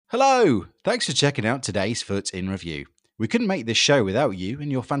Hello! Thanks for checking out today's Foot in Review. We couldn't make this show without you and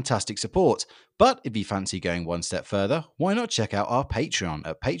your fantastic support, but if you fancy going one step further, why not check out our Patreon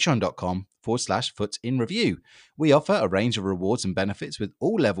at patreon.com/footinreview. We offer a range of rewards and benefits with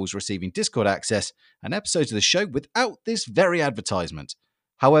all levels receiving Discord access and episodes of the show without this very advertisement.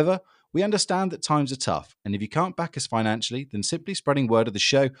 However, we understand that times are tough, and if you can't back us financially, then simply spreading word of the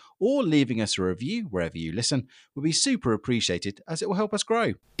show or leaving us a review wherever you listen would be super appreciated as it will help us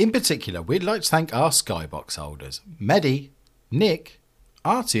grow. In particular, we'd like to thank our Skybox holders, Medi, Nick,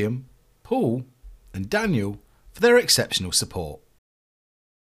 Artyom, Paul, and Daniel for their exceptional support.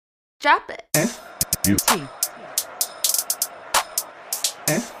 Drop it. F-U. T.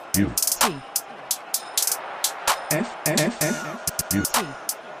 F-U. T. F-F-F-U. T.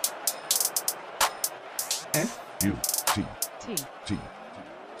 F-U-T. T. T.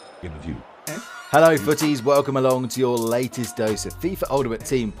 In review. Hello footies, welcome along to your latest dose of FIFA Ultimate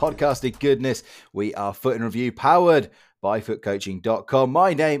Team podcasting goodness. We are Foot in Review, powered by footcoaching.com.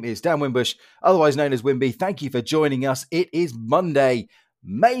 My name is Dan Wimbush, otherwise known as Wimby. Thank you for joining us. It is Monday,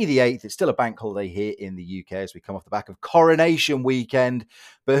 May the 8th. It's still a bank holiday here in the UK as we come off the back of Coronation Weekend.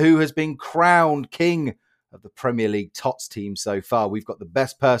 But who has been crowned king of the Premier League TOTS team so far? We've got the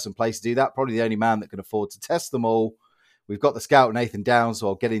best person placed to do that, probably the only man that can afford to test them all. We've got the scout Nathan Downs, so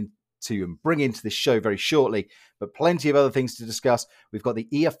I'll get into and bring into this show very shortly, but plenty of other things to discuss. We've got the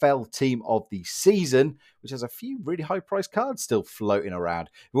EFL team of the season, which has a few really high-priced cards still floating around.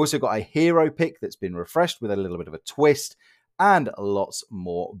 We've also got a hero pick that's been refreshed with a little bit of a twist, and lots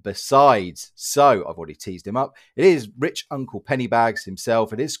more besides. So I've already teased him up. It is Rich Uncle Pennybags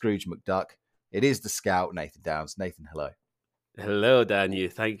himself. It is Scrooge McDuck. It is the scout Nathan Downs. Nathan, hello. Hello, Danu.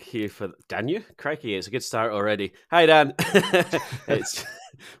 Thank you for Danu. Crikey, it's a good start already. Hi, Dan. It's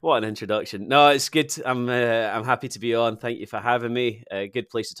what an introduction. No, it's good. I'm happy to be on. Thank you for having me. A good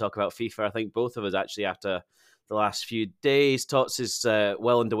place to talk about FIFA. I think both of us actually after the last few days. TOTS is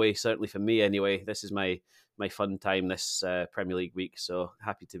well underway, certainly for me anyway. This is my fun time this Premier League week. So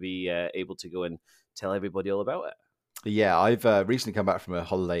happy to be able to go and tell everybody all about it. Yeah, I've recently come back from a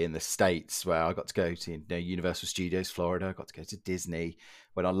holiday in the States where I got to go to Universal Studios Florida. I got to go to Disney,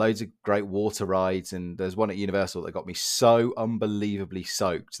 went on loads of great water rides, and there's one at Universal that got me so unbelievably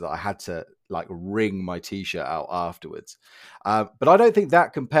soaked that I had to wring my t-shirt out afterwards. But I don't think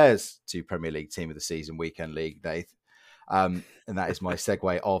that compares to Premier League Team of the Season Weekend League, Dave. And that is my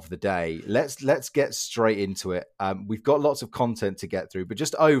segue of the day. Let's get straight into it. We've got lots of content to get through, but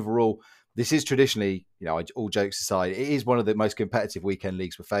just overall, this is traditionally, all jokes aside, it is one of the most competitive weekend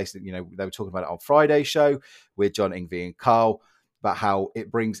leagues we're facing. They were talking about it on Friday's show with John, Ingvi and Carl about how it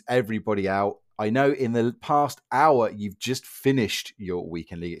brings everybody out. I know in the past hour, you've just finished your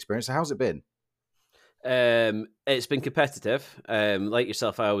weekend league experience. So how's it been? It's been competitive. Like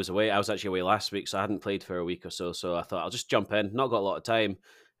yourself, I was away. I was actually away last week, so I hadn't played for a week or so. So I thought I'll just jump in. Not got a lot of time.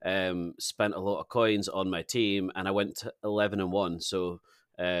 Spent a lot of coins on my team, and I went to 11-1. So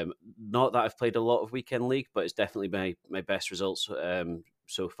not that I've played a lot of weekend league, but it's definitely my best results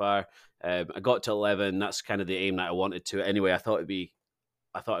so far. I got to 11. That's kind of the aim that I wanted to. Anyway, I thought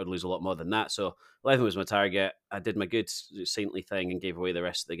I'd lose a lot more than that. So 11 was my target. I did my good saintly thing and gave away the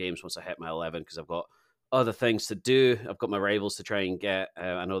rest of the games once I hit my 11 because I've got other things to do. I've got my rivals to try and get.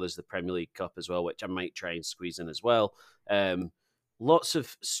 I know there's the Premier League Cup as well, which I might try and squeeze in as well. Lots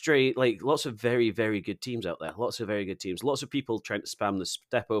of very, very good teams out there. Lots of very good teams. Lots of people trying to spam the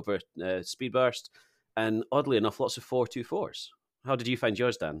step over speed burst. And oddly enough, lots of 4-2-4s. How did you find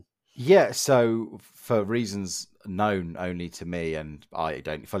yours, Dan? Yeah, so for reasons known only to me, and I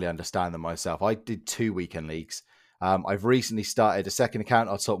don't fully understand them myself, I did 2 weekend leagues. I've recently started a second account.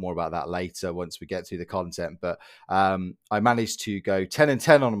 I'll talk more about that later once we get through the content. But I managed to go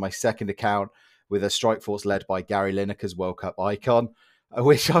 10-10 on my second account with a strike force led by Gary Lineker's World Cup icon,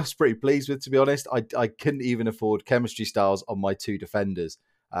 which I was pretty pleased with, to be honest. I couldn't even afford chemistry styles on my 2 defenders,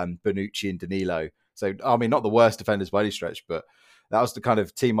 Bonucci and Danilo. So, I mean, not the worst defenders by any stretch, but that was the kind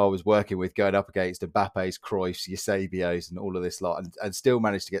of team I was working with going up against Mbappe's, Cruyff's, Eusebios, and all of this lot, and still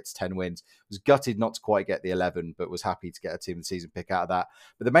managed to get to 10 wins. Was gutted not to quite get the 11, but was happy to get a team of the season pick out of that.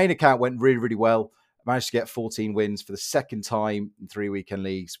 But the main account went really, really well. I managed to get 14 wins for the second time in 3 weekend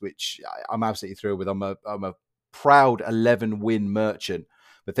leagues, which I'm absolutely thrilled with. I'm a proud 11-win merchant,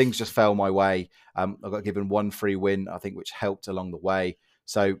 but things just fell my way. I got given 1 free win, I think, which helped along the way.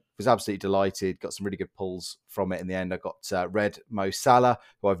 So was absolutely delighted. Got some really good pulls from it in the end. I got Red Mo Salah,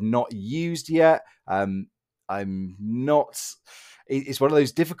 who I've not used yet. I'm not. It's one of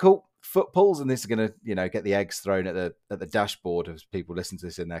those difficult foot pulls, and this is going to, get the eggs thrown at the dashboard as people listen to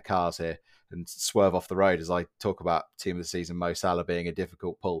this in their cars here and swerve off the road as I talk about team of the season Mo Salah being a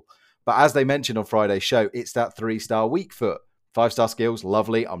difficult pull. But as they mentioned on Friday's show, it's that 3-star weak foot. 5-star skills,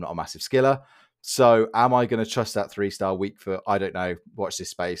 lovely. I'm not a massive skiller. So am I going to trust that 3-star weak foot? I don't know. Watch this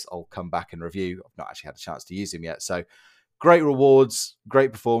space. I'll come back and review. I've not actually had a chance to use him yet. So great rewards,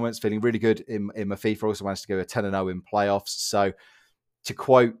 great performance, feeling really good in my FIFA. Also managed to go a 10-0 in playoffs. So to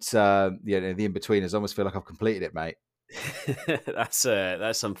quote the in-betweeners, I almost feel like I've completed it, mate. That's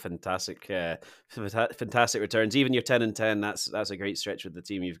some fantastic returns. Even your 10-10, that's a great stretch with the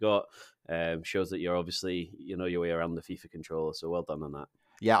team you've got. Shows that you're obviously your way around the FIFA controller. So well done on that.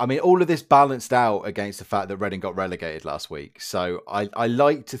 Yeah, I mean, all of this balanced out against the fact that Reading got relegated last week. So I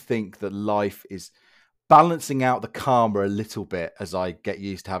like to think that life is balancing out the karma a little bit as I get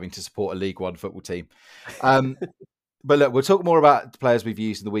used to having to support a League One football team. But look, we'll talk more about the players we've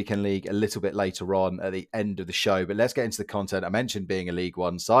used in the Weekend League a little bit later on at the end of the show. But let's get into the content. I mentioned being a League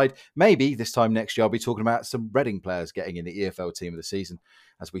One side. Maybe this time next year I'll be talking about some Reading players getting in the EFL team of the season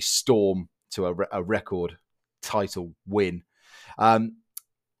as we storm to a record title win.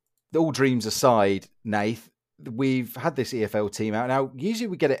 All dreams aside, Nath, we've had this EFL team out. Now, usually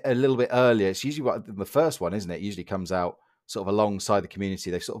we get it a little bit earlier. It's usually the first one, isn't it? It usually comes out sort of alongside the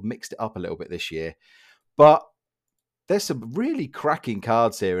community. They've sort of mixed it up a little bit this year. But there's some really cracking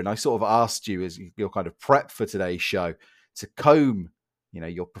cards here. And I sort of asked you as your kind of prep for today's show to comb,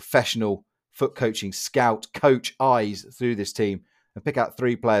 your professional foot coaching scout coach eyes through this team and pick out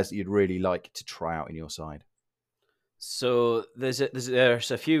 3 players that you'd really like to try out in your side. So there's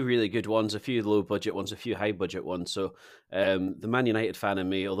a few really good ones, a few low budget ones, a few high budget ones. So the Man United fan in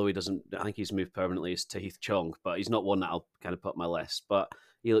me, although I think he's moved permanently, is Tahith Chong, but he's not one that I'll kind of put on my list. But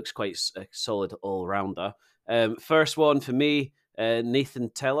he looks quite a solid all rounder. First one for me,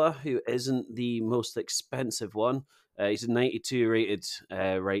 Nathan Teller, who isn't the most expensive one. He's a 92 rated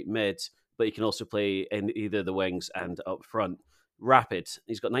right mid, but he can also play in either the wings and up front. Rapid.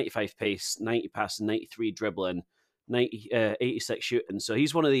 He's got 95 pace, 90 passing, 93 dribbling. 86 shooting. So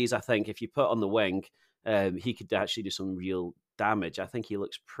he's one of these, I think, if you put on the wing, he could actually do some real damage. I think he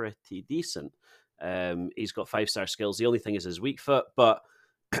looks pretty decent. He's got 5-star skills. The only thing is his weak foot, but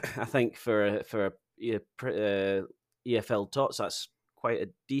I think for EFL TOTS, that's quite a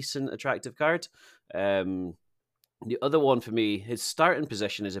decent, attractive card. The other one for me, his starting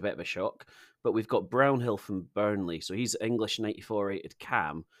position is a bit of a shock, but we've got Brownhill from Burnley. So he's English 94 rated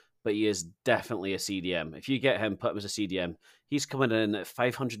cam, but he is definitely a CDM. If you get him, put him as a CDM. He's coming in at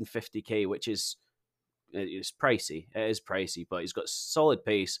 550k, which is pricey. It is pricey, but he's got solid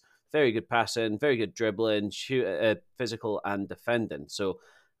pace, very good passing, very good dribbling, physical and defending. So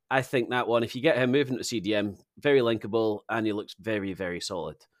I think that one, if you get him moving to CDM, very linkable, and he looks very, very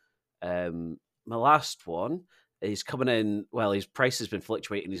solid. My last one, he's coming in, well, his price has been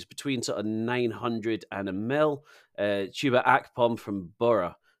fluctuating. He's between sort of 900 and a mil. Chuba Akpom from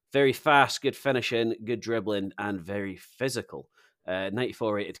Borough. Very fast, good finishing, good dribbling, and very physical.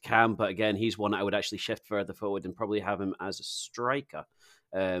 94 rated cam, but again, he's one I would actually shift further forward and probably have him as a striker.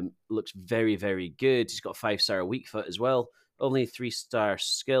 Looks very, very good. He's got 5-star weak foot as well. Only 3-star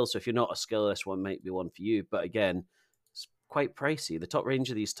skill, so if you're not a skill, this one might be one for you. But again, it's quite pricey. The top range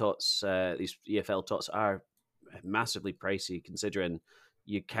of these TOTS, these EFL TOTS, are massively pricey, considering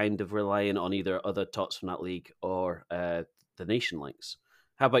you're kind of relying on either other TOTS from that league or the Nation links.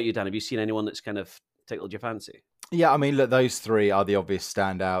 How about you, Dan? Have you seen anyone that's kind of tickled your fancy? Yeah, I mean, look, those 3 are the obvious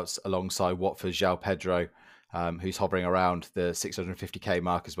standouts alongside Watford's João Pedro, who's hovering around the 650k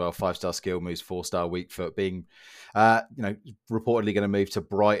mark as well. 5-star skill moves, 4-star weak foot, being, reportedly going to move to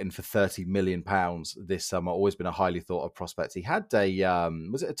Brighton for £30 million this summer. Always been a highly thought of prospect. He had a,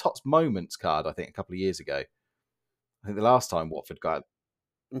 was it a TOTS Moments card, I think, a couple of years ago. I think the last time Watford got...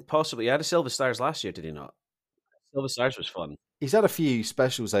 Possibly. He had a Silver Stars last year, did he not? Silver Stars was fun. He's had a few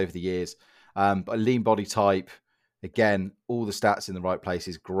specials over the years, but a lean body type. Again, all the stats in the right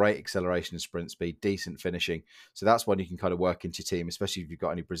places, great acceleration and sprint speed, decent finishing. So that's one you can kind of work into your team, especially if you've got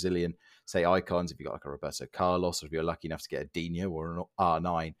any Brazilian, say, icons. If you've got like a Roberto Carlos, or if you're lucky enough to get a Dino or an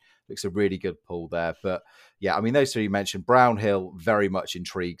R9, looks a really good pull there. But yeah, I mean, those 3 you mentioned, Brownhill very much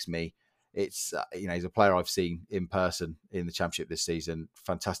intrigues me. It's, he's a player I've seen in person in the Championship this season.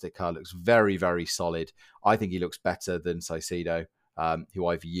 Fantastic card, looks very, very solid. I think he looks better than Caicedo, who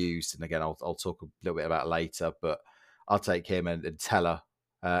I've used. And again, I'll talk a little bit about later, but I'll take him and Teller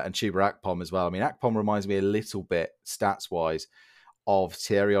and Chuba Akpom as well. I mean, Akpom reminds me a little bit, stats-wise, of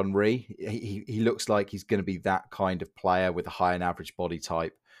Thierry Henry. He looks like he's going to be that kind of player with a high and average body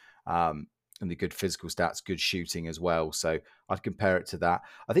type. and the good physical stats, good shooting as well. So I'd compare it to that.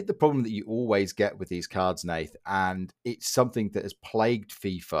 I think the problem that you always get with these cards, Nath, and it's something that has plagued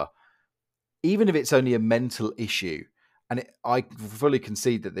FIFA, even if it's only a mental issue, and I fully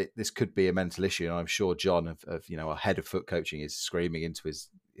concede that this could be a mental issue, and I'm sure John, our head of foot coaching, is screaming into his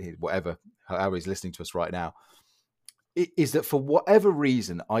whatever, however he's listening to us right now, is that for whatever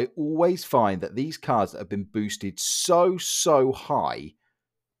reason, I always find that these cards that have been boosted so high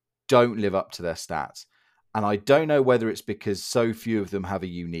don't live up to their stats. And I don't know whether it's because so few of them have a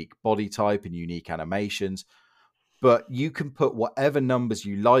unique body type and unique animations, but you can put whatever numbers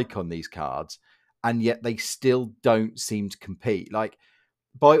you like on these cards, and yet they still don't seem to compete. Like,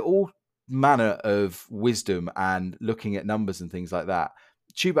 by all manner of wisdom and looking at numbers and things like that,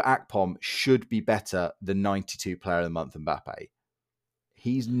 Chuba Akpom should be better than 92 Player of the Month Mbappe.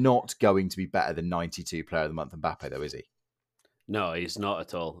 He's not going to be better than 92 Player of the Month Mbappe, though, is he? No, he's not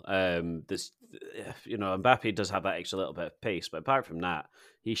at all. Mbappe does have that extra little bit of pace, but apart from that,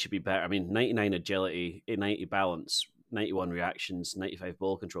 he should be better. I mean, 99 agility, 90 balance, 91 reactions, 95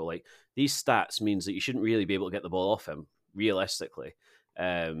 ball control. Like, these stats means that you shouldn't really be able to get the ball off him, realistically.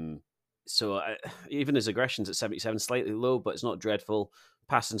 So even his aggression's at 77, slightly low, but it's not dreadful.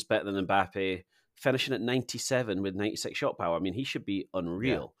 Passing's better than Mbappe. Finishing at 97 with 96 shot power. I mean, he should be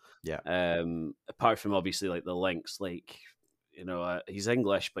unreal. Yeah. Apart from obviously like the links, like, he's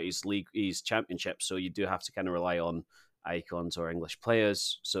English, but he's championship, so you do have to kind of rely on icons or English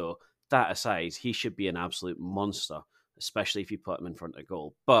players. So that aside, he should be an absolute monster, especially if you put him in front of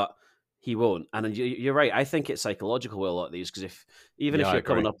goal. But he won't. And you're right. I think it's psychological with a lot of these, because if you're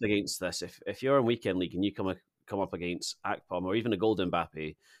coming up against this, if you're in weekend league and you come up against Akpom or even a Golden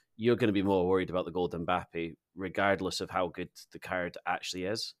Mbappe, you're going to be more worried about the Golden Mbappe, regardless of how good the card actually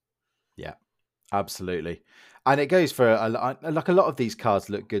is. Yeah, absolutely. And it goes for a lot of these cards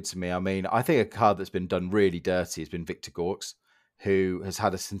look good to me. I mean, I think a card that's been done really dirty has been Victor Gorks, who has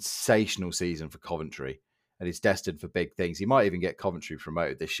had a sensational season for Coventry and is destined for big things. He might even get Coventry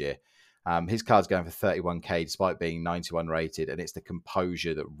promoted this year. His card's going for 31k despite being 91 rated, and it's the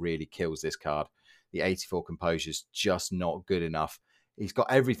composure that really kills this card. The 84 composure is just not good enough. He's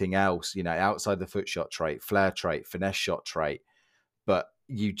got everything else, outside the foot shot trait, flair trait, finesse shot trait, but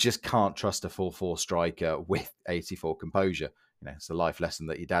you just can't trust a full 4 striker with 84 composure. It's a life lesson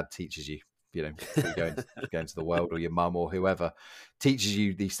that your dad teaches you, before you go into the world, or your mum or whoever teaches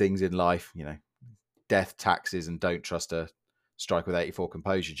you these things in life, death, taxes, and don't trust a striker with 84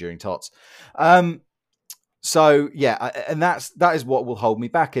 composure during TOTS. So yeah, and that is what will hold me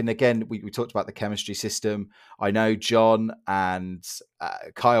back. And again, we talked about the chemistry system. I know John and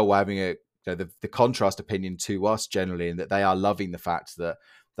Kyle were having the contrast opinion to us generally, in that they are loving the fact that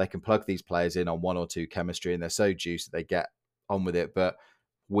they can plug these players in on 1 or 2 chemistry and they're so juiced that they get on with it. But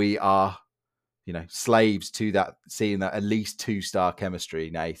we are, slaves to that, seeing that at least 2-star chemistry,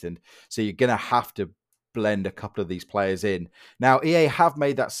 Nathan. So you're going to have to blend a couple of these players in. Now, EA have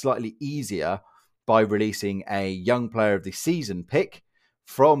made that slightly easier by releasing a young player of the season pick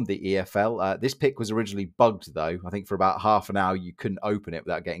from the EFL. This pick was originally bugged, though. I think for about half an hour, you couldn't open it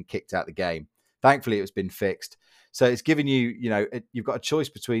without getting kicked out of the game. Thankfully, it's been fixed. So it's giving you, you've got a choice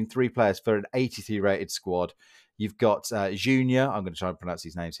between 3 players for an 83 rated squad. You've got Junior, I'm going to try and pronounce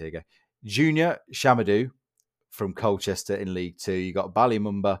these names here. You go. Junior Shamadou from Colchester in League 2. You've got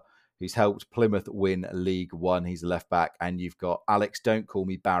Ballymumba, who's helped Plymouth win League 1. He's a left back. And you've got Alex, don't call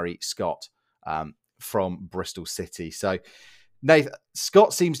me Barry, Scott, from Bristol City. So Nathan,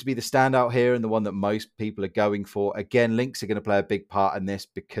 Scott seems to be the standout here and the one that most people are going for. Again, links are going to play a big part in this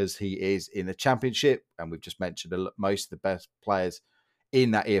because he is in the Championship, and we've just mentioned most of the best players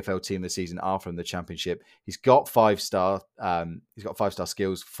in that EFL team this season are from the Championship. He's got 5-star. He's got 5-star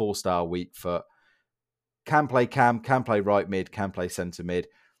skills, 4-star weak foot. Can play cam, can play right mid, can play centre mid.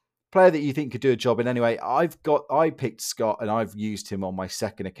 Player that you think could do a job in anyway. I picked Scott and I've used him on my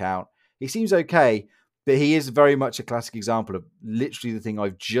second account. He seems okay, but he is very much a classic example of literally the thing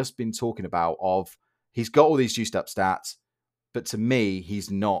I've just been talking about, of he's got all these juiced up stats, but to me,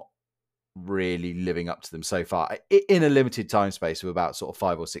 he's not really living up to them so far in a limited time space of about sort of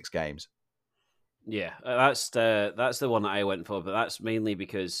 5 or 6 games. Yeah, that's the one that I went for, but that's mainly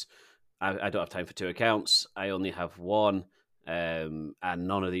because I don't have time for 2 accounts. I only have 1. And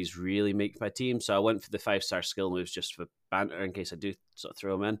none of these really make my team, so I went for the 5-star skill moves just for banter in case I do sort of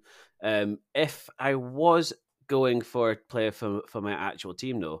throw them in. If I was going for a player for my actual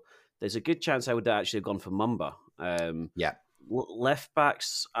team, though, there's a good chance I would actually have gone for Mumba. Yeah, left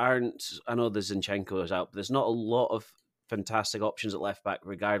backs aren't. I know the Zinchenko is out, but there's not a lot of fantastic options at left back,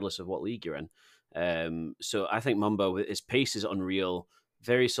 regardless of what league you're in. So I think Mumba, with his pace is unreal.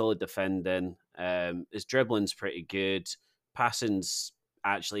 very solid defending. His dribbling's pretty good. Passing's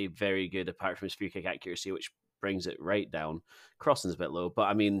actually very good, apart from his free kick accuracy, which brings it right down. Crossing's a bit low, but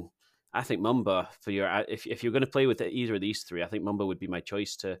I mean, I think Mumba for your if you're going to play with either of these three, I think Mumba would be my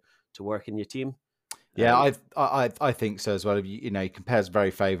choice to work in your team. Yeah, I think so as well. He compares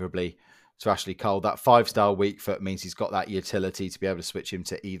very favourably to Ashley Cole. That 5-star weak foot means he's got that utility to be able to switch him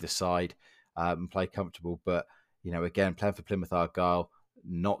to either side and play comfortable. But again, playing for Plymouth Argyle,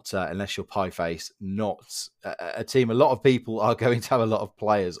 not unless you're pie face, not a team. A lot of people are going to have a lot of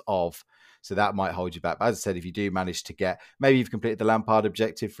players of, so that might hold you back. But as I said, if you do manage to get, maybe you've completed the Lampard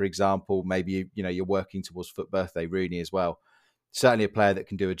objective, for example, maybe you're working towards Foot Birthday Rooney as well. Certainly a player that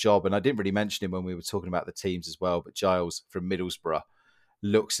can do a job. And I didn't really mention him when we were talking about the teams as well, but Giles from Middlesbrough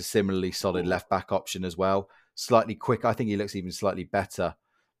looks a similarly solid left-back option as well. Slightly quick. I think he looks even slightly better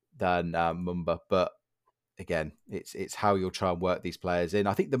than Mumba. But again, it's how you'll try and work these players in.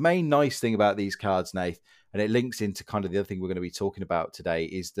 I think the main nice thing about these cards, Nath, and it links into kind of the other thing we're going to be talking about today,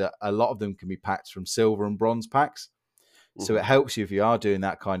 is that a lot of them can be packed from silver and bronze packs. So it helps you if you are doing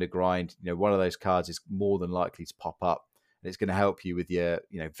that kind of grind. One of those cards is more than likely to pop up. And it's going to help you with your,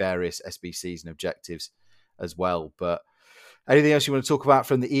 various SBCs and objectives as well. But anything else you want to talk about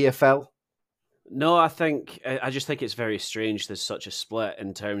from the EFL? No, I just think it's very strange. There's such a split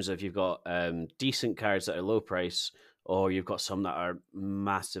in terms of you've got decent cards that are low price, or you've got some that are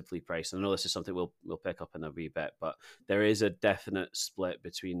massively priced. I know this is something we'll pick up in a wee bit, but there is a definite split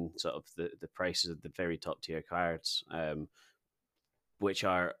between sort of the prices of the very top tier cards. Which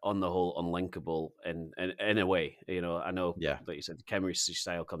are on the whole unlinkable in a way. I know, like you said, the chemistry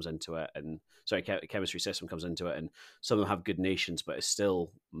style comes into it, and chemistry system comes into it, and some of them have good nations, but it's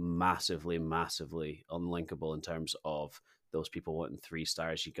still massively, massively unlinkable in terms of those people wanting 3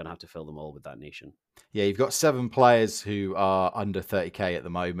 stars. You're going to have to fill them all with that nation. Yeah, you've got 7 players who are under 30k at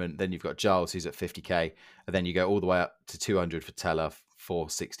the moment. Then you've got Giles, who's at 50k, and then you go all the way up to 200 for Teller,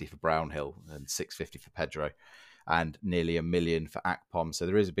 460 for Brownhill, and 650 for Pedro, and nearly $1 million for Akpom. So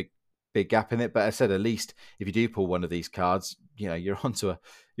there is a big gap in it. But as I said, at least if you do pull one of these cards, you're onto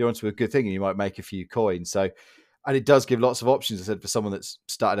a good thing, and you might make a few coins. So, and it does give lots of options. I said, for someone that's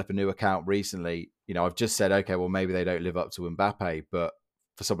started up a new account recently, I've just said, okay, well, maybe they don't live up to Mbappe, but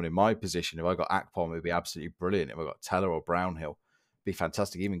for someone in my position, if I got Akpom, it would be absolutely brilliant. If I got Teller or Brownhill, it'd be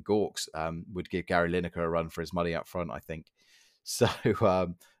fantastic. Even Gorks would give Gary Lineker a run for his money up front, I think. So,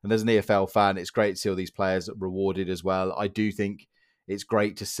 and as an EFL fan, it's great to see all these players rewarded as well. I do think it's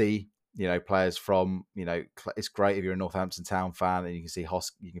great to see, players from, it's great if you're a Northampton Town fan and you can see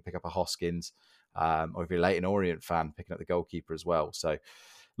you can pick up a Hoskins, or if you're a Leyton Orient fan, picking up the goalkeeper as well. So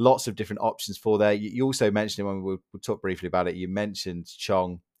lots of different options for there. You also mentioned, when we'll talk briefly about it, you mentioned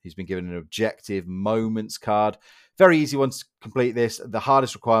Chong, who's been given an objective moments card. Very easy one to complete this. The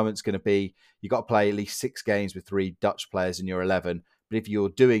hardest requirement is going to be you've got to play at least 6 games with 3 Dutch players in your 11. But if you're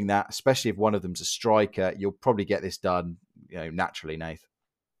doing that, especially if one of them's a striker, you'll probably get this done, naturally, Nath.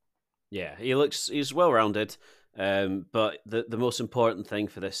 Yeah, he's well-rounded. But the most important thing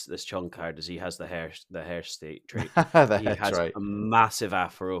for this Chong card is he has the hair state trait. He has a massive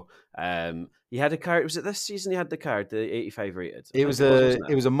afro. He had a card. Was it this season? He had the card, the 85 rated. It was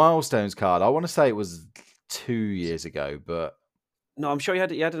a milestones card. I want to say it was 2 years ago, but no, I'm sure he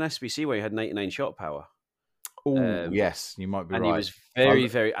had an SBC where he had 99 shot power. Oh, yes, you might be right. And he was very,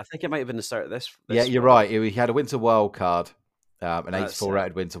 very. I think it might have been the start of this. Yeah, you're right. He had a Winter Wild card. An 84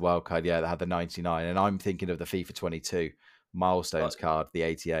 rated Winter Wild card, that had the 99. And I'm thinking of the FIFA 22 milestones card, the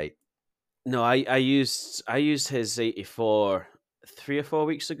 88. No, I used his 84 3 or 4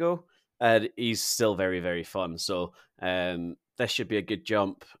 weeks ago, and he's still very, very fun. So this should be a good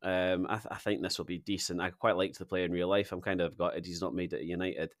jump. I think this will be decent. I quite liked the player in real life. I'm kind of gutted he's not made it at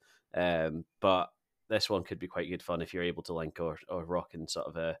United, but this one could be quite good fun if you're able to link or rock in sort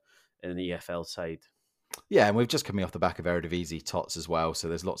of an EFL side. Yeah, and we've just coming off the back of Eredivisie TOTS as well, so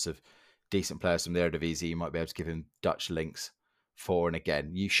there's lots of decent players from the Eredivisie. You might be able to give him Dutch links for, and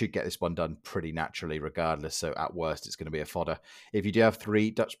again, you should get this one done pretty naturally regardless, so at worst it's going to be a fodder. If you do have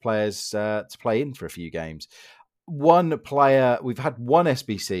 3 Dutch players to play in for a few games. One player, we've had one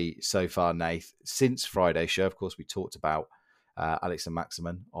SBC so far, Nath, since Friday's show. Of course, we talked about Alex and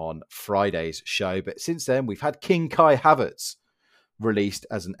Maximin on Friday's show, but since then we've had King Kai Havertz released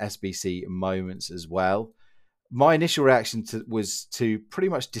as an SBC moments as well. My initial reaction was to pretty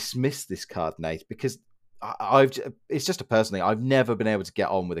much dismiss this card, Nate, because it's just a personal thing. I've never been able to get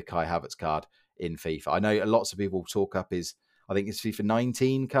on with a Kai Havertz card in FIFA. I know lots of people talk up his FIFA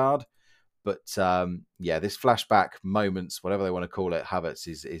 19 card, but this flashback moments, whatever they want to call it, Havertz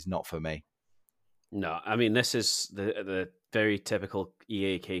is not for me. No, I mean this is the very typical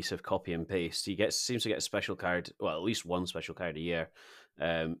EA case of copy and paste. He seems to get a special card, well, at least one special card a year.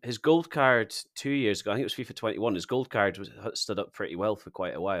 His gold card 2 years ago, I think it was FIFA 21. His gold card stood up pretty well for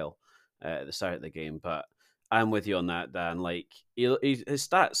quite a while at the start of the game. But I'm with you on that, Dan. Like his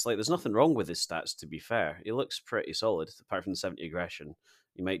stats, like there's nothing wrong with his stats. To be fair, he looks pretty solid. Apart from the 70 aggression,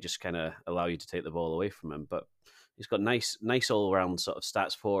 he might just kind of allow you to take the ball away from him, but. He's got nice all around sort of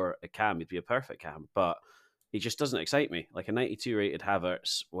stats for a cam. He'd be a perfect cam, but he just doesn't excite me. Like a 92 rated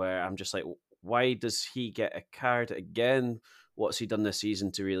Havertz, where I'm just like, why does he get a card again? What's he done this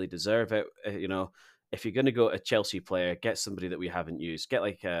season to really deserve it? If you're going to go a Chelsea player, get somebody that we haven't used. Get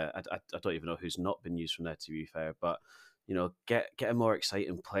like I don't even know who's not been used from there, to be fair, but get a more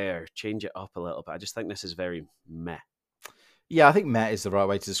exciting player, change it up a little bit. I just think this is very meh. Yeah, I think Met is the right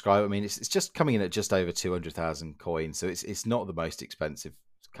way to describe it. I mean, it's just coming in at just over 200,000 coins, so it's not the most expensive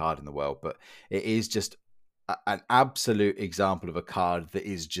card in the world, but it is just an absolute example of a card that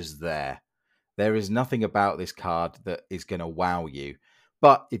is just there. There is nothing about this card that is going to wow you.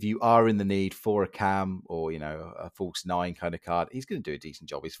 But if you are in the need for a cam or, a false 9 kind of card, he's going to do a decent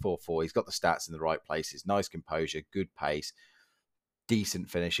job. He's 4-4. He's got the stats in the right places. Nice composure, good pace, decent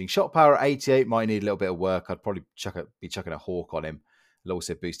finishing. Shot power at 88 might need a little bit of work. I'd probably be chucking a hawk on him. It'll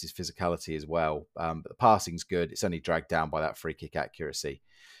also boost his physicality as well. But the passing's good. It's only dragged down by that free kick accuracy.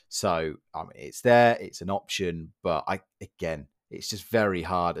 So, it's there. It's an option. But again, it's just very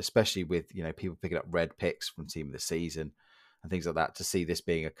hard, especially with, people picking up red picks from team of the season and things like that, to see this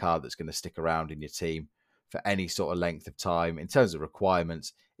being a card that's going to stick around in your team for any sort of length of time. In terms of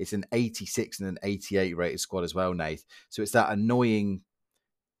requirements, it's an 86 and an 88 rated squad as well, Nath. So it's that annoying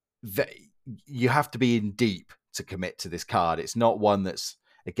that you have to be in deep to commit to this card. It's not one that's,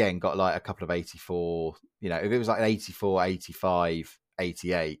 again, got like a couple of 84, if it was like an 84, 85,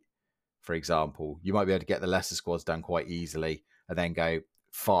 88, for example, you might be able to get the lesser squads done quite easily and then go,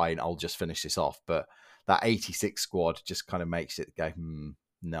 fine, I'll just finish this off. But that 86 squad just kind of makes it go,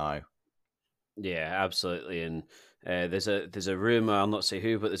 no. Yeah, absolutely. And there's a rumor, I'll not say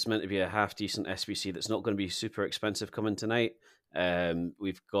who, but there's meant to be a half decent SBC that's not going to be super expensive coming tonight.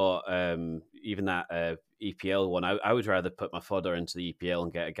 We've got even that EPL one. I would rather put my fodder into the EPL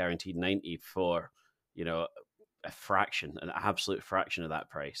and get a guaranteed 90 for a fraction, an absolute fraction of that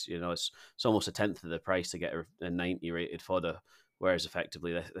price. It's almost a tenth of the price to get a 90 rated fodder. Whereas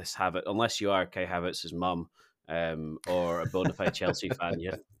effectively this Havertz, unless you are Kai Havertz's mum or a bona fide Chelsea fan,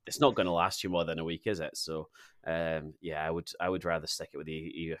 it's not going to last you more than a week, is it? So I would rather stick it with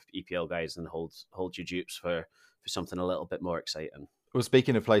the EPL guys than hold your dupes for something a little bit more exciting. Well,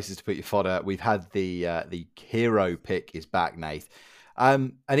 speaking of places to put your fodder, we've had the hero pick is back, Nath.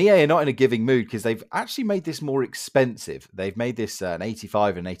 And EA are not in a giving mood because they've actually made this more expensive. They've made this an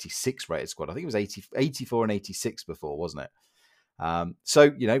 85 and 86 rated squad. I think it was 84 and 86 before, wasn't it? So,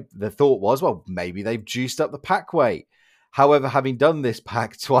 the thought was, well, maybe they've juiced up the pack weight. However, having done this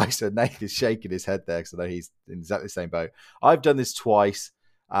pack twice, and Nathan is shaking his head there because I know he's in exactly the same boat. I've done this twice,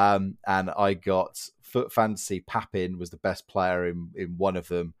 and I got Foot Fantasy Papin was the best player in one of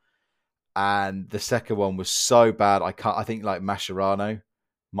them. And the second one was so bad. I think like Mascherano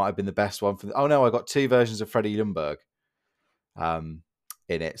might have been the best one. I got two versions of Freddie Ljungberg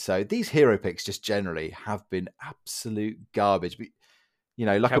in it. So these hero picks just generally have been absolute garbage. But,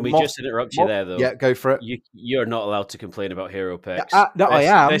 like Can we just interrupt you there, though? Yeah, go for it. You're not allowed to complain about hero picks. No, I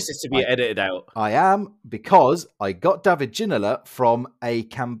am. This is to be edited out. I am, because I got David Ginola from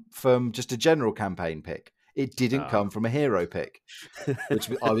just a general campaign pick. It didn't come from a hero pick, which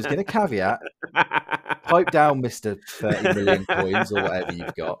I was going to caveat. Pipe down, Mr. 30 million coins or whatever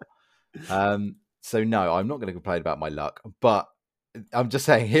you've got. So no, I'm not going to complain about my luck, but I'm just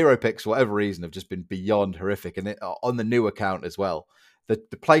saying hero picks, for whatever reason, have just been beyond horrific. And on the new account as well, the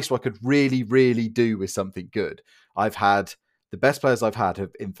place where I could really, really do with something good, I've had the best players I've had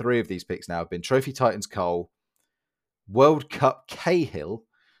in 3 of these picks now have been Trophy Titans Cole, World Cup Cahill,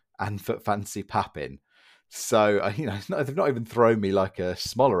 and Foot Fantasy Papin. So, they've not even thrown me like a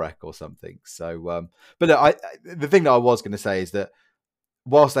Smolarek or something. So, but look, the thing that I was going to say is that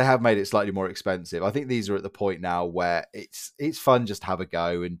whilst they have made it slightly more expensive, I think these are at the point now where it's fun just to have a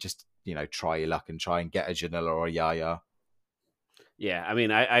go and just, try your luck and try and get a Janela or a Yaya. Yeah, I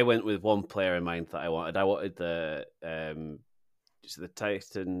mean, I went with one player in mind that I wanted. I wanted the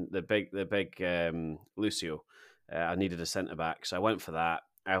Titan, the big Lucio. I needed a centre back, so I went for that.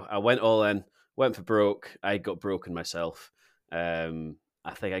 I went all in, went for broke. I got broken myself. I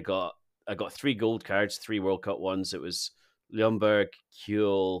think I got 3 gold cards, 3 World Cup ones. It was Ljungberg,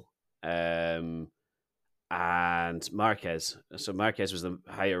 Kuhl, and Marquez. So Marquez was the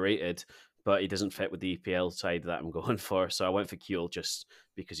higher rated, but he doesn't fit with the EPL side that I'm going for. So I went for Kuhl just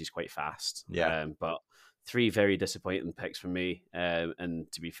because he's quite fast. Yeah. But 3 very disappointing picks for me.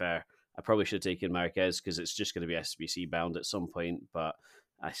 And to be fair, I probably should have taken Marquez because it's just going to be SBC bound at some point. But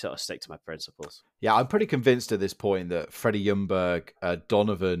I sort of stick to my principles. Yeah, I'm pretty convinced at this point that Freddie Ljungberg,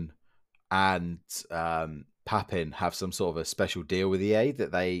 Donovan, and Papin have some sort of a special deal with EA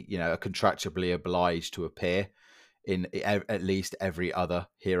that they, are contractually obliged to appear in at least every other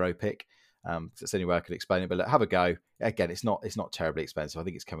hero pick. That's the only way I could explain it. But look, have a go. Again, it's not terribly expensive. I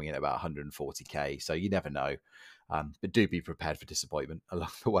think it's coming in at about 140k. So you never know. But do be prepared for disappointment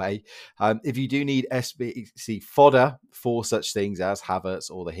along the way. If you do need SBC fodder for such things as Havertz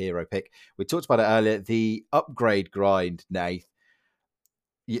or the hero pick, we talked about it earlier. The upgrade grind, Nath.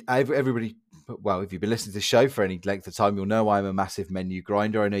 Everybody, well, if you've been listening to the show for any length of time, you'll know I'm a massive menu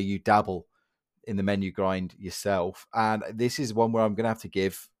grinder. I know you dabble in the menu grind yourself, and this is one where I'm going to have to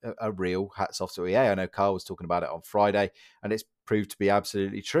give a real hats off to EA. I know Carl was talking about it on Friday, and it's proved to be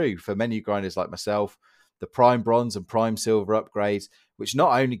absolutely true for menu grinders like myself. The Prime Bronze and Prime Silver upgrades, which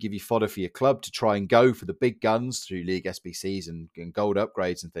not only give you fodder for your club to try and go for the big guns through League SBCs and gold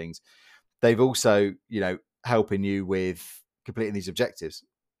upgrades and things, they've also, helping you with completing these objectives.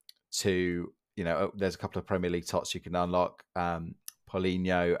 There's a couple of Premier League TOTS you can unlock.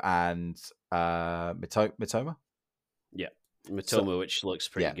 Paulinho and Mitoma. Yeah, Mitoma, which looks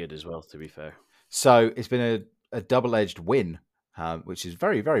pretty good as well, to be fair. So it's been a double-edged win, which is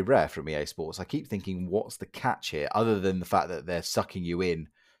very, very rare from EA Sports. I keep thinking, what's the catch here, other than the fact that they're sucking you in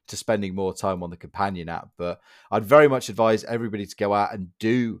to spending more time on the companion app? But I'd very much advise everybody to go out and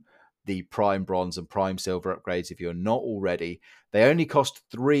do the Prime Bronze and Prime Silver upgrades if you're not already. They only cost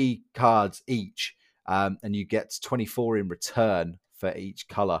 3 cards each, and you get 24 in return for each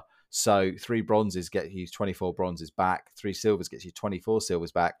color. So 3 bronzes get you 24 bronzes back, 3 silvers gets you 24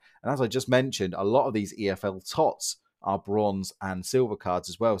 silvers back. And as I just mentioned, a lot of these EFL TOTS are bronze and silver cards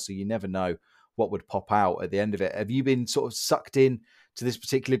as well. So you never know what would pop out at the end of it. Have you been sort of sucked in to this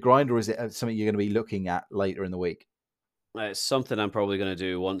particular grind, or is it something you're going to be looking at later in the week? It's something I'm probably going to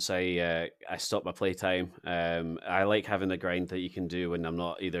do once I stop my playtime. I like having the grind that you can do when I'm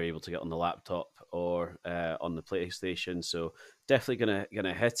not either able to get on the laptop or on the PlayStation. So definitely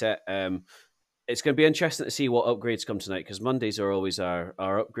gonna hit it. It's going to be interesting to see what upgrades come tonight, because Mondays are always our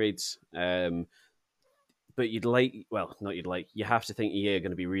upgrades. But you have to think EA are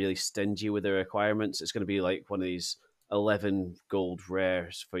going to be really stingy with their requirements. It's going to be like one of these 11 gold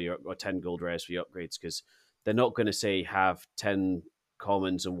rares or 10 gold rares for your upgrades, because they're not going to say have 10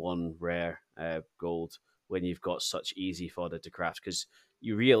 commons and 1 rare gold when you've got such easy fodder to craft, because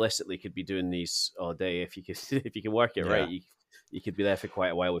you realistically could be doing these all day if you could if you can work it right. You could be there for quite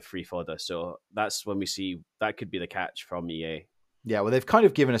a while with free fodder. So that's when we see that could be the catch from EA. Yeah, well, they've kind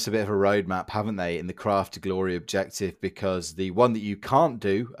of given us a bit of a roadmap, haven't they, in the Craft to Glory objective, because the one that you can't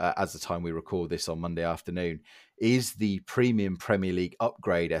do, as the time we record this on Monday afternoon, is the Premium Premier League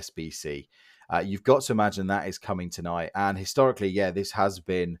Upgrade SBC. You've got to imagine that is coming tonight. And historically, this has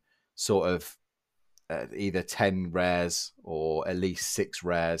been sort of either 10 rares or at least 6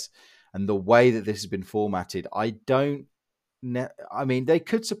 rares. And the way that this has been formatted, they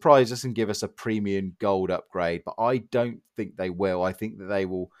could surprise us and give us a premium gold upgrade, but I don't think they will. I think that they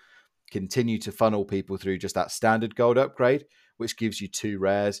will continue to funnel people through just that standard gold upgrade, which gives you 2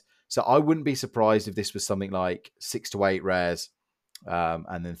 rares. So I wouldn't be surprised if this was something like 6 to 8 rares,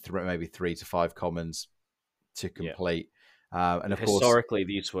 and then maybe 3 to 5 commons to complete. And of historically,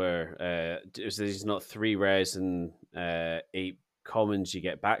 these were these not 3 rares and 8 commons you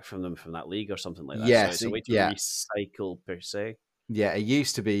get back from them from that league or something like that. Yes, so it's a way to recycle per se. Yeah, it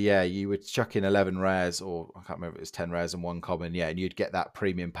used to be, you would chuck in 11 rares, or I can't remember if it was 10 rares and 1 common, and you'd get that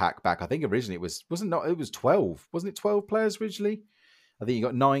premium pack back. I think originally it was 12. Wasn't it 12 players originally? I think you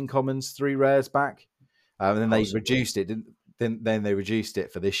got 9 commons, 3 rares back. And then they reduced it, then they reduced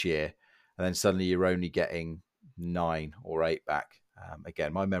it for this year, and then suddenly you're only getting 9 or 8 back.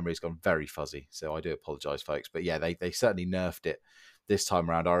 Again, my memory's gone very fuzzy, so I do apologise, folks. But yeah, they certainly nerfed it this time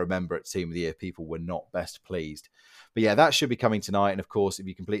around. I remember at Team of the Year, people were not best pleased. But yeah, that should be coming tonight. And of course, if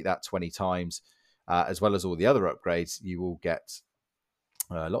you complete that 20 times, as well as all the other upgrades, you will get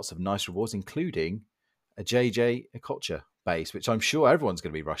lots of nice rewards, including a JJ Okocha base, which I'm sure everyone's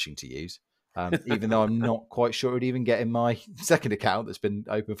going to be rushing to use. Even though I'm not quite sure it would even get in my second account that's been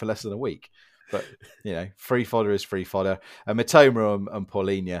open for less than a week. But, free fodder is free fodder. And Mitoma and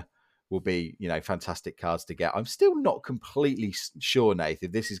Paulinho will be, fantastic cards to get. I'm still not completely sure, Nath,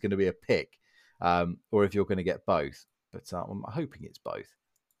 if this is going to be a pick, or if you're going to get both. But I'm hoping it's both.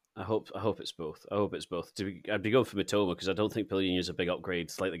 I hope it's both. I hope it's both. I'd be going for Matoma because I don't think Pellegrini's a big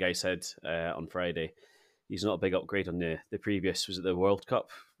upgrade. Like the guy said on Friday, he's not a big upgrade on the previous. Was it the World Cup?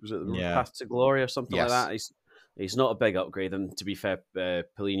 Was it the Yeah. Path to Glory or something like Yes. that? He's not a big upgrade. And to be fair,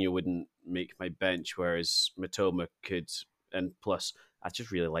 Pellegrini wouldn't make my bench, whereas Matoma could. And plus, I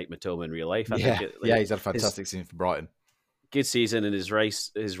just really like Matoma in real life. I think Yeah. it Yeah. like He's had a his fantastic season for Brighton. good season and his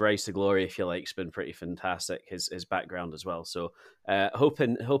rise to glory, if you like, has been pretty fantastic. His background as well. So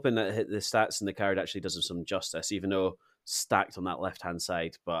hoping that the stats in the card actually does him some justice, even though stacked on that left hand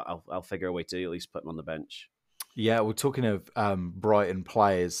side. But I'll figure a way to at least put him on the bench. Yeah, well, talking of Brighton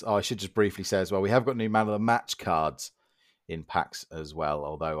players, I should just briefly say as well, we have got new man of the match cards in packs as well,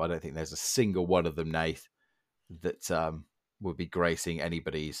 although I don't think there's a single one of them, Nath, that would be gracing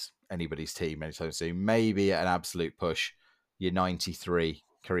anybody's team anytime soon. Maybe an absolute push, your 93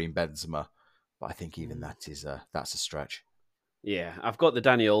 Karim Benzema, but I think even that is that's a stretch. Yeah, I've got the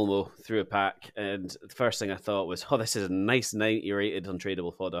Danny Olmo through a pack, and the first thing I thought was, "Oh, this is a nice 90 rated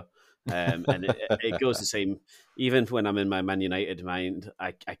untradeable fodder," and it goes the same. Even when I'm in my Man United mind,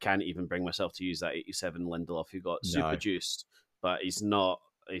 I can't even bring myself to use that 87 Lindelof who got super No. juiced, but he's not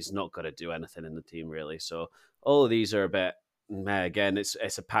going to do anything in the team really. So all of these are a bit meh. Again,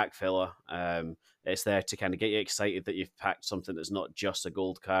 it's a pack filler. It's there to kind of get you excited that you've packed something that's not just a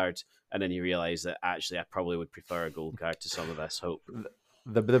gold card, and then you realize that actually I probably would prefer a gold card to some of this hope.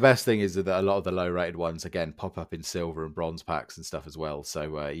 The best thing is that a lot of the low rated ones again pop up in silver and bronze packs and stuff as well,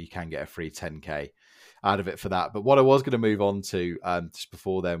 so you can get a free 10k out of it for that. But what I was going to move on to just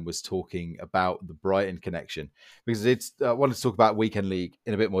before then was talking about the Brighton connection, because it's I wanted to talk about weekend league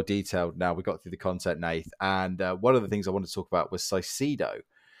in a bit more detail. Now we got through the content, Nath, and one of the things I wanted to talk about was Caicedo,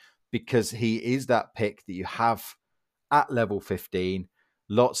 because he is that pick that you have at level 15.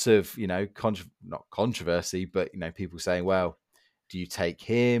 Lots of, not controversy, but, people saying, well, do you take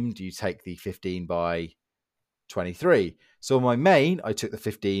him? Do you take the 15 by 23? So on my main, I took the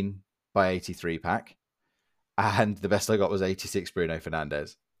 15 by 83 pack, and the best I got was 86 Bruno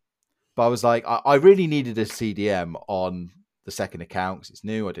Fernandes. But I was like, I really needed a CDM on the second account because it's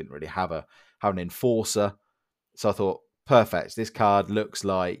new. I didn't really have an enforcer. So I thought, perfect. This card looks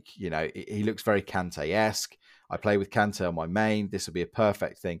like, he looks very Kante-esque. I play with Kante on my main. This will be a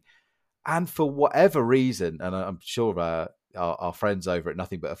perfect thing. And for whatever reason, and I'm sure our friends over at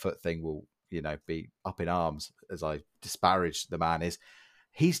Nothing But a Foot thing will, be up in arms as I disparage the man, is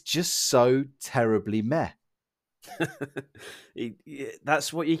he's just so terribly meh.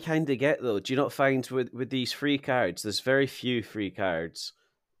 That's what you kind of get, though. Do you not find with these free cards, there's very few free cards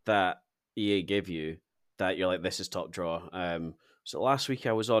that EA give you that you're like, this is top draw. So last week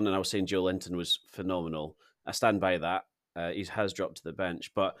I was on and I was saying Joe Linton was phenomenal. I stand by that. He has dropped to the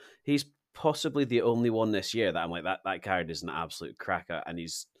bench, but he's possibly the only one this year that I'm like, that card is an absolute cracker, and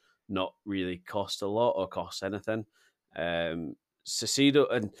he's not really cost a lot or cost anything.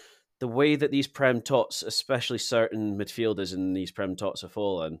 Caicedo, and the way that these Prem TOTS, especially certain midfielders in these Prem TOTS, have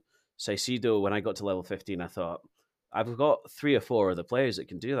fallen, Caicedo, when I got to level 15, I thought, I've got 3 or 4 of the players that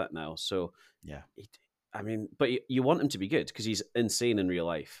can do that now. So, yeah. But you want him to be good because he's insane in real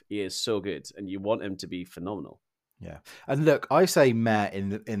life. He is so good, and you want him to be phenomenal. Yeah. And look, I say meh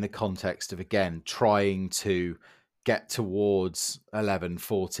in the context of, again, trying to get towards 11,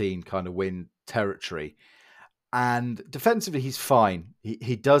 14 kind of win territory. And defensively, he's fine.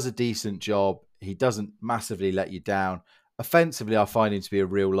 He does a decent job. He doesn't massively let you down. Offensively, I find him to be a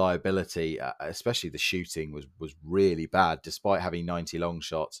real liability, especially the shooting was really bad, despite having 90 long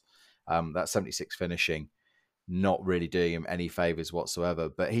shots. That 76 finishing, not really doing him any favours whatsoever.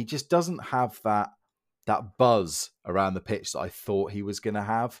 But he just doesn't have that buzz around the pitch that I thought he was going to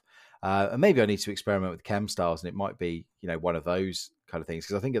have. And maybe I need to experiment with chem styles, and it might be, one of those kind of things.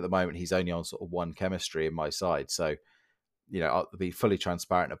 Because I think at the moment he's only on sort of one chemistry in my side. So, I'll be fully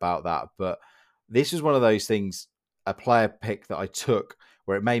transparent about that. But this was one of those things, a player pick that I took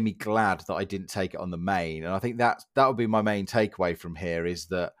where it made me glad that I didn't take it on the main. And I think that would be my main takeaway from here, is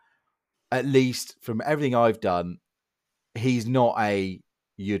that at least from everything I've done, he's not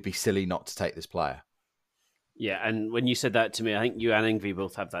you'd be silly not to take this player. Yeah, and when you said that to me, I think you and Ingvi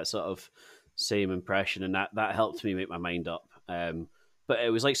both have that sort of same impression, and that helped me make my mind up. But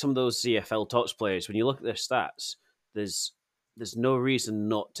it was like some of those EFL TOTS players, when you look at their stats, there's no reason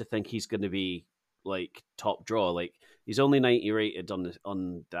not to think he's going to be like top draw. Like, he's only 90 rated on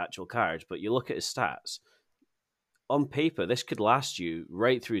the actual card, but you look at his stats, on paper, this could last you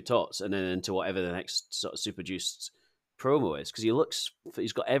right through TOTS and then into whatever the next sort of super juiced promo is, because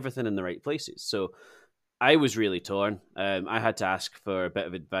he's got everything in the right places. So I was really torn. I had to ask for a bit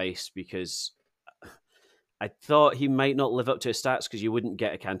of advice because I thought he might not live up to his stats because you wouldn't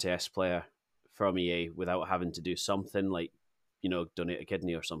get a Kante-S player from EA without having to do something like, donate a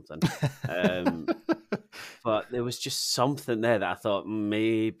kidney or something. But there was just something there that I thought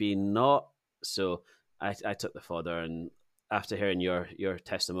maybe not. So I took the fodder, and after hearing your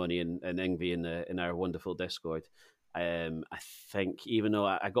testimony and Ingvi in our wonderful Discord, I think even though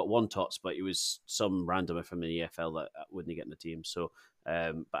I got one TOTS, but it was some randomer from the EFL that wouldn't get in the team. So,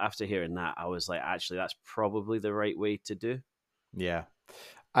 but after hearing that, I was like, actually, that's probably the right way to do. Yeah.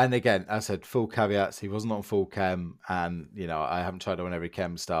 And again, as I said, full caveats. He wasn't on full chem, and I haven't tried on every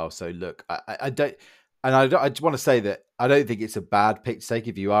chem style. So look, I don't, and I just want to say that I don't think it's a bad pick to take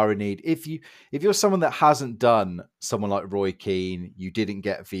if you are in need. If you're someone that hasn't done someone like Roy Keane, you didn't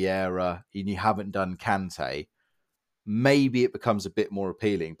get Vieira, and you haven't done Kante, maybe it becomes a bit more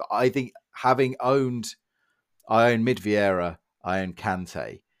appealing. But I think I own Mid Vieira, I own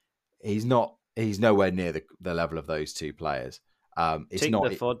Kante. He's nowhere near the level of those two players. It's Take not.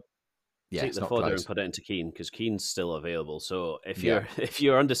 the fodder close. and put it into Keane because Keane's still available. So if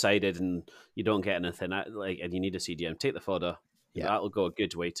you're undecided and you don't get anything and you need a CDM, take the fodder. Yeah. That'll go a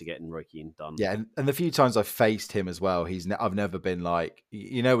good way to getting Roy Keane done. Yeah, and the few times I've faced him as well, I've never been like,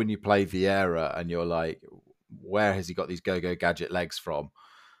 when you play Vieira and you're like, where has he got these go-go gadget legs from?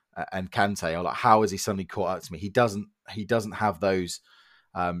 And Kante, I'm like, how has he suddenly caught up to me? He doesn't have those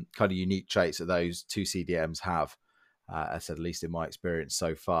kind of unique traits that those two CDMs have. I said, at least in my experience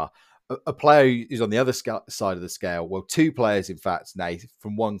so far. A player who's on the other side of the scale, well, two players, in fact, Nate,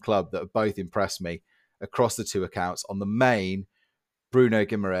 from one club that have both impressed me across the two accounts. On the main, Bruno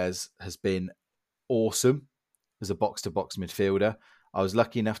Guimaraes has been awesome as a box-to-box midfielder. I was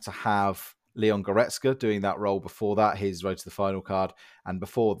lucky enough to have Leon Goretzka doing that role before that, his road to the final card. And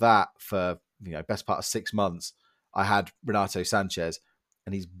before that, for best part of 6 months, I had Renato Sanchez,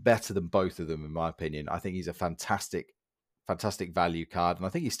 and he's better than both of them, in my opinion. I think he's a fantastic value card. And I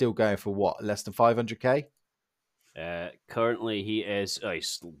think he's still going for what, less than 500k? Currently, he is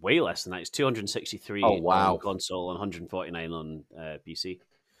he's way less than that. He's 263 on console and 149 on PC.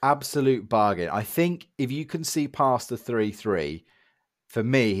 Absolute bargain. I think if you can see past the 3-3, for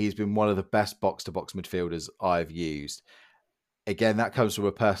me, he's been one of the best box-to-box midfielders I've used. Again, that comes from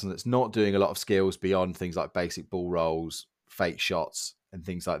a person that's not doing a lot of skills beyond things like basic ball rolls, fake shots, and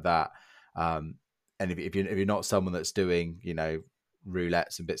things like that. And if you're not someone that's doing,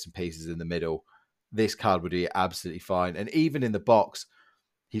 roulettes and bits and pieces in the middle, this card would be absolutely fine. And even in the box,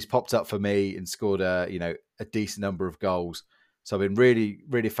 he's popped up for me and scored a decent number of goals. So I've been really,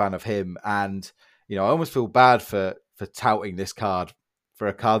 really a fan of him. And, I almost feel bad for touting this card for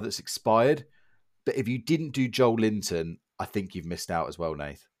a card that's expired. But if you didn't do Joel Linton, I think you've missed out as well,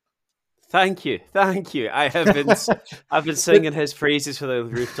 Nath. Thank you. I've been singing his praises for the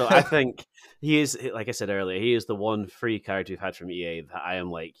rooftop. I think he is, like I said earlier, he is the one free card we've had from EA that I am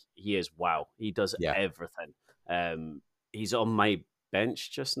like, he is wow. He does everything. He's on my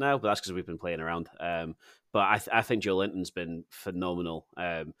bench just now, but that's because we've been playing around. But I think Joe Linton's been phenomenal,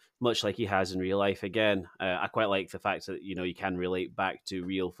 much like he has in real life. Again, I quite like the fact that you can relate back to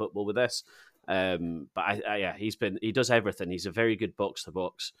real football with this. But he does everything. He's a very good box to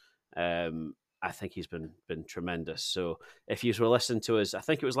box. I think he's been tremendous. So if you were listening to us, I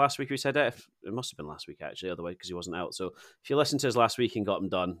think it was last week we said it. It must have been last week actually, otherwise because he wasn't out. So if you listened to us last week and got him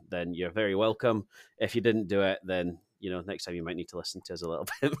done, then you're very welcome. If you didn't do it, then next time you might need to listen to us a little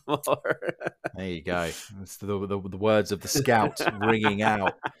bit more. There you go. It's the words of the scout ringing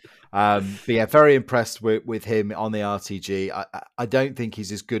out. But yeah, very impressed with him on the RTG. I don't think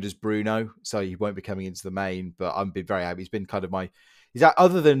he's as good as Bruno, so he won't be coming into the main. But I've been very happy. He's been kind of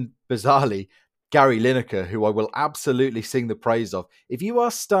other than bizarrely Gary Lineker, who I will absolutely sing the praise of. If you are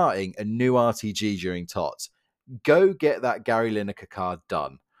starting a new RTG during TOTS, go get that Gary Lineker card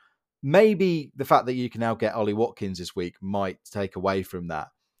done. Maybe the fact that you can now get Ollie Watkins this week might take away from that.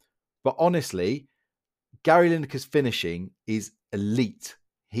 But honestly, Gary Lineker's finishing is elite.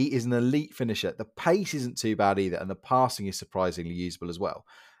 He is an elite finisher. The pace isn't too bad either, and the passing is surprisingly usable as well.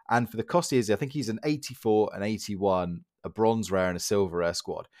 And for the cost he is, I think he's an 84, an 81, a bronze rare, and a silver rare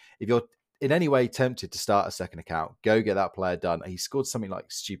squad. If you're in any way tempted to start a second account, go get that player done. He scored something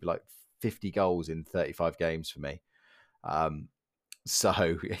like 50 goals in 35 games for me.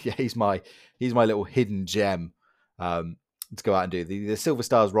 So yeah, he's my little hidden gem to go out and do. The Silver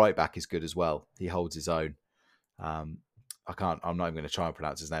Stars right back is good as well. He holds his own. I'm not even going to try and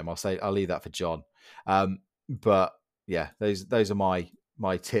pronounce his name. I'll leave that for John. But yeah, those are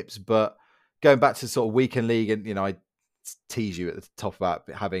my tips. But going back to sort of weekend league, and I tease you at the top about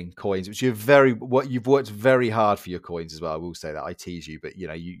having coins, which you've worked very hard for your coins as well. I will say that I tease you, but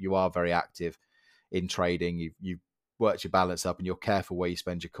you are very active in trading. You've worked your balance up and you're careful where you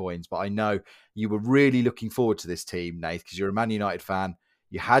spend your coins. But I know you were really looking forward to this team, Nate, because you're a Man United fan.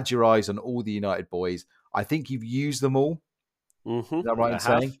 You had your eyes on all the United boys. I think you've used them all. Is that right I in have.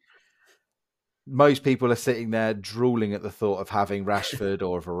 saying? Most people are sitting there drooling at the thought of having Rashford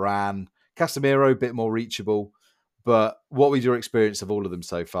or Varane. Casemiro, a bit more reachable. But what was your experience of all of them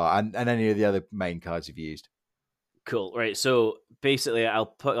so far, and any of the other main cards you've used? Cool. Right. So basically,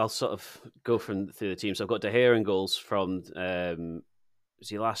 I'll sort of go through the team. So I've got De Gea in goals from the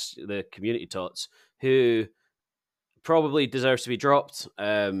community tots, who probably deserves to be dropped.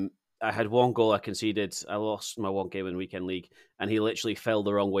 I had one goal I conceded. I lost my one game in weekend league, and he literally fell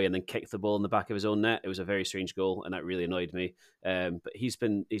the wrong way and then kicked the ball in the back of his own net. It was a very strange goal, and that really annoyed me. But he's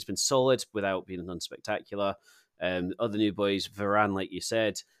been solid without being unspectacular. Other new boys, Varane, like you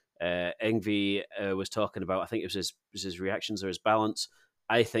said, Engvi was talking about. I think it was his reactions or his balance.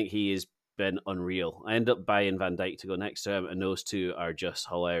 I think he has been unreal. I end up buying Van Dijk to go next to him, and those two are just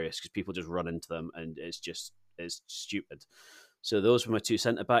hilarious because people just run into them, and it's stupid. So those were my two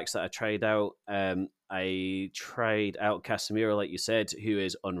centre backs that I tried out. I tried out Casemiro, like you said, who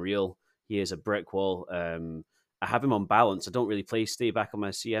is unreal. He is a brick wall. I have him on balance. I don't really stay back on my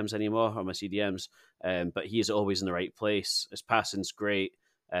CMs anymore, or my CDMs, but he is always in the right place. His passing's great.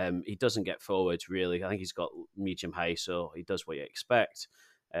 He doesn't get forward, really. I think he's got medium high, so he does what you expect.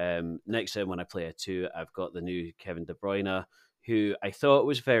 Next time when I play a 2, I've got the new Kevin De Bruyne, who I thought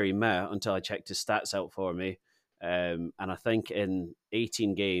was very meh until I checked his stats out for me. And I think in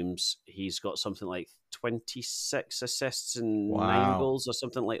 18 games, he's got something like 26 assists and 9 goals or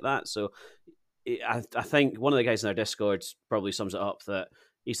something like that. So I think one of the guys in our Discord probably sums it up, that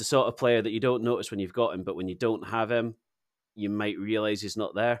he's the sort of player that you don't notice when you've got him, but when you don't have him, you might realise he's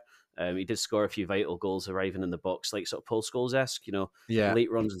not there. He did score a few vital goals arriving in the box, like sort of Paul Scholes-esque,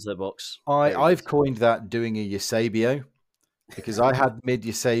 late runs into the box. I've coined that doing a Eusebio, because I had mid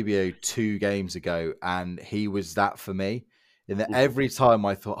Eusebio 2 games ago, and he was that for me. And that every time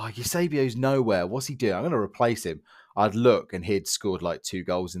I thought, Eusebio's nowhere, what's he doing? I'm going to replace him. I'd look, and he'd scored like 2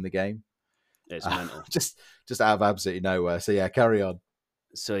 goals in the game. It's mental. Just out of absolutely nowhere. So yeah, carry on.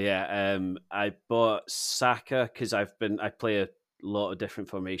 So yeah, I bought Saka because I play a lot of different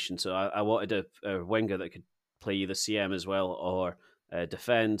formations. So I wanted a winger that could play either CM as well or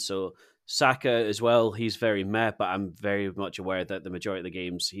defend. So Saka as well, he's very meh, but I'm very much aware that the majority of the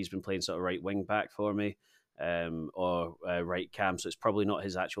games he's been playing sort of right wing back for me, or right cam. So it's probably not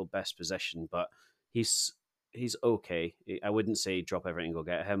his actual best position, but he's okay. I wouldn't say drop everything and go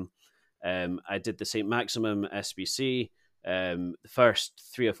get him. I did the St. Maximum SBC. The first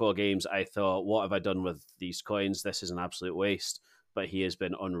 3 or 4 games, I thought, what have I done with these coins? This is an absolute waste. But he has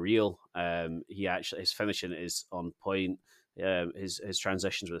been unreal. His finishing is on point. His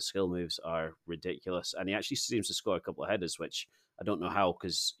transitions with skill moves are ridiculous, and he actually seems to score a couple of headers, which I don't know how,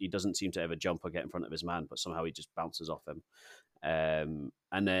 because he doesn't seem to ever jump or get in front of his man, but somehow he just bounces off him.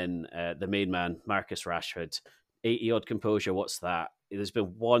 And then the main man, Marcus Rashford, 80 odd composure. What's that? There's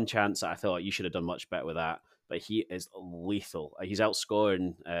been one chance that I thought you should have done much better with that, but he is lethal. He's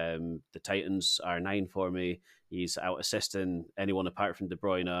outscoring the Titans R9 for me. He's out assisting anyone apart from De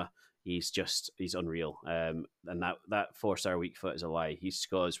Bruyne. He's unreal. And that 4-star weak foot is a lie. He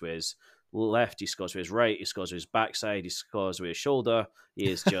scores with his left, he scores with his right, he scores with his backside, he scores with his shoulder. He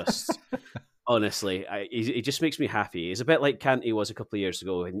is just, honestly, he just makes me happy. He's a bit like Kante was a couple of years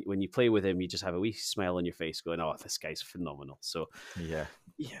ago. When you play with him, you just have a wee smile on your face going, oh, this guy's phenomenal. So, yeah.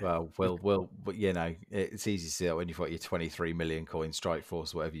 Well, but it's easy to see that when you've got your 23 million coin strike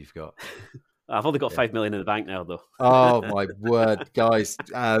force, whatever you've got. I've only got 5 million in the bank now, though. Oh my word, guys!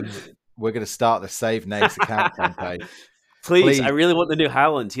 We're going to start the Save Nate's account campaign. Please, I really want the new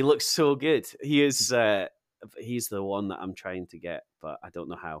Haaland. He looks so good. He is. He's the one that I'm trying to get, but I don't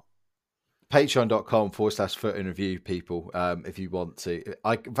know how. Patreon.com/foot in review, people. If you want to,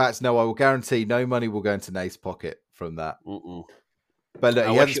 I will guarantee no money will go into Nate's pocket from that. But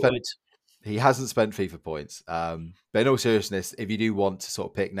look, he hasn't spent FIFA points. But in all seriousness, if you do want to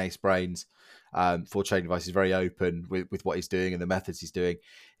sort of pick Nate's brains for trading advice, he's very open with what he's doing and the methods he's doing.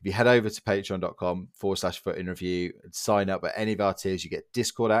 If you head over to patreon.com/foot in review and sign up at any of our tiers, you get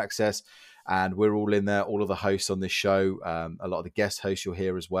Discord access, and we're all in there. All of the hosts on this show, a lot of the guest hosts you'll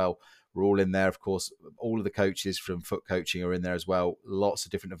hear as well. We're all in there. Of course, all of the coaches from Foot Coaching are in there as well. Lots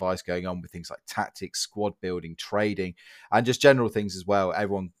of different advice going on with things like tactics, squad building, trading, and just general things as well.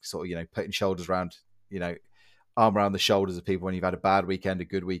 Everyone sort of, putting shoulders around, arm around the shoulders of people when you've had a bad weekend, a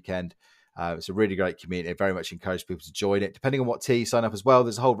good weekend. It's a really great community. I very much encourage people to join it. Depending on what tier you sign up as well,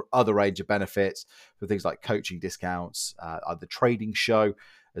 there's a whole other range of benefits for things like coaching discounts, the trading show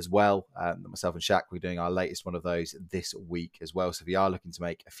as well. Myself and Shaq, we're doing our latest one of those this week as well. So if you are looking to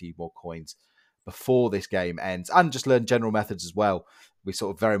make a few more coins before this game ends and just learn general methods as well, we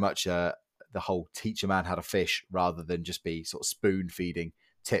sort of very much the whole teach a man how to fish rather than just be sort of spoon feeding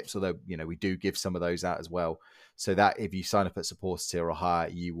tips, although we do give some of those out as well, so that if you sign up at supporter tier or higher,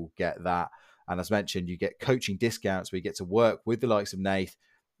 you will get that. And as mentioned, you get coaching discounts where you get to work with the likes of Nath,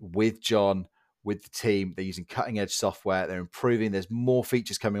 with John, with the team. They're using cutting edge software, they're improving, there's more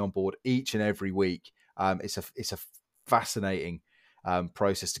features coming on board each and every week. It's a fascinating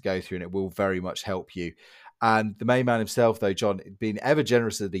process to go through, and it will very much help you. And the main man himself, though, John, being ever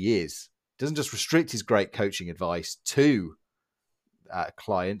generous as he is, doesn't just restrict his great coaching advice to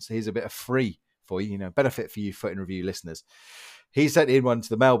clients. Here's a bit of free for you, benefit for you Foot in Review listeners. He sent in one to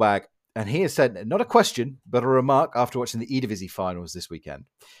the mailbag, and he has sent not a question, but a remark after watching the Eredivisie finals this weekend.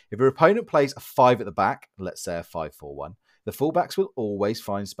 If your opponent plays a 5 at the back, let's say a 5-4-1, the fullbacks will always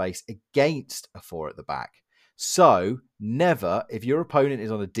find space against a 4 at the back. So never, if your opponent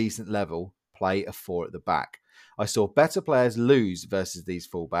is on a decent level, play a 4 at the back. I saw better players lose versus these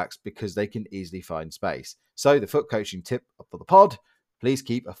fullbacks because they can easily find space. So the foot coaching tip for the pod: please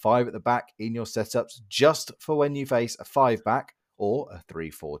keep a 5 at the back in your setups just for when you face a 5 back or a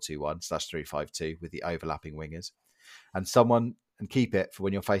 3-4-2-1/3-5-2 with the overlapping wingers, and keep it for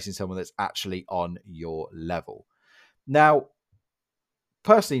when you're facing someone that's actually on your level. Now,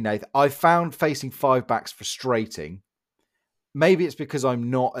 personally, Nathan, I found facing 5 backs frustrating. Maybe it's because I'm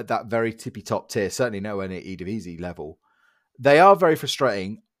not at that very tippy top tier, certainly nowhere near Eredivisie level. They are very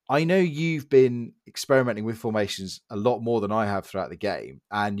frustrating. I know you've been experimenting with formations a lot more than I have throughout the game,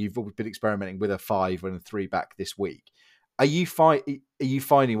 and you've been experimenting with a 5 and a 3 back this week. Are you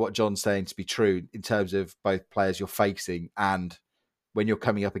finding what John's saying to be true in terms of both players you're facing and when you're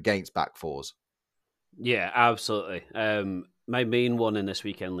coming up against back fours? Yeah, absolutely. My main one in this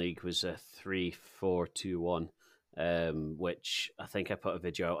weekend league was a 3-4-2-1, which I think I put a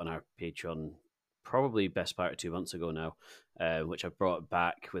video out on our Patreon probably best part of 2 months ago now, which I've brought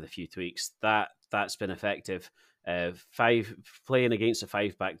back with a few tweaks. That's been effective. Playing against a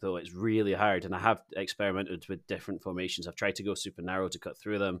 5 back though, it's really hard, and I have experimented with different formations. I've tried to go super narrow to cut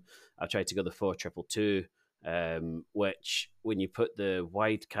through them. I've tried to go the 4-2-2, which when you put the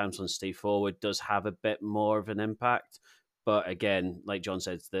wide cancel and stay forward does have a bit more of an impact. But again, like John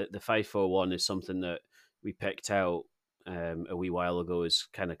said, the 5-4-1 is something that we picked out a wee while ago, is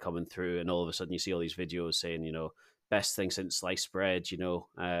kind of coming through, and all of a sudden you see all these videos saying, best thing since sliced bread,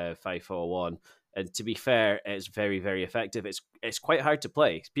 5-4-1. And to be fair, it's very, very effective. It's quite hard to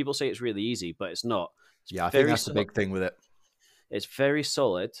play. People say it's really easy, but it's not. I think that's the big thing with it. It's very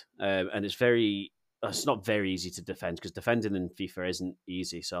solid, and it's not very easy to defend, because defending in FIFA isn't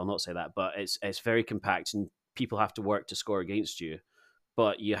easy, so I'll not say that, but it's very compact, and people have to work to score against you.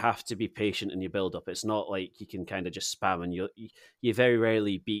 But you have to be patient in your build-up. It's not like you can kind of just spam, and you very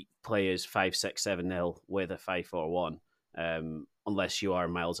rarely beat players 5-6-7-0 with a 5-4-1, unless you are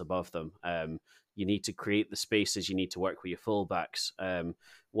miles above them. You need to create the spaces. You need to work with your fullbacks.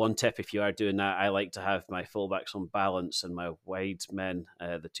 One tip, if you are doing that, I like to have my fullbacks on balance and my wide men,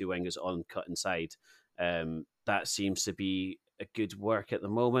 the 2 wingers, on cut inside. That seems to be a good work at the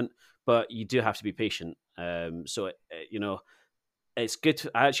moment, but you do have to be patient. It's good.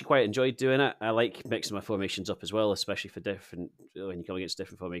 I actually quite enjoyed doing it. I like mixing my formations up as well, especially for when you come against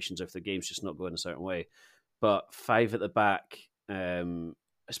different formations, or if the game's just not going a certain way. But 5 at the back,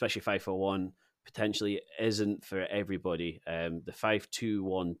 especially 5-4-1, potentially isn't for everybody. The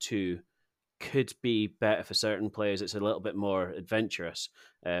 5-2-1-2 could be better for certain players. It's a little bit more adventurous,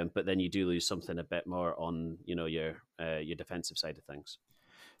 but then you do lose something a bit more on your defensive side of things.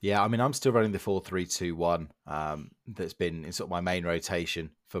 Yeah, I mean, I'm still running the 4-3-2-1 that's been in sort of my main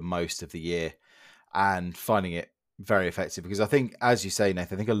rotation for most of the year, and finding it very effective, because I think, as you say,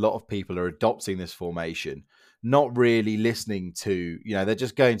 Nathan, I think a lot of people are adopting this formation, not really listening to, they're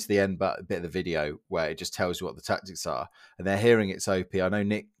just going to the end bit of the video where it just tells you what the tactics are, and they're hearing it's OP. I know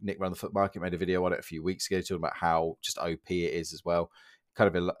Nick Run the Foot Market made a video on it a few weeks ago talking about how just OP it is as well,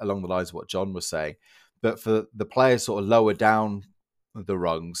 kind of along the lines of what John was saying. But for the players sort of lower down the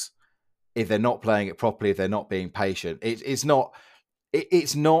rungs, if they're not playing it properly, if they're not being patient, it's not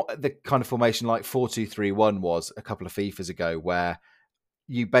the kind of formation like 4-2-3-1 was a couple of FIFAs ago, where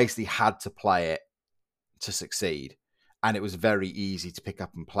you basically had to play it to succeed, and it was very easy to pick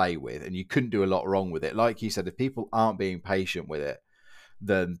up and play with, and you couldn't do a lot wrong with it. Like you said, if people aren't being patient with it,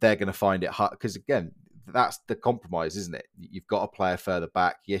 then they're going to find it hard, because again, that's the compromise, isn't it? You've got a player further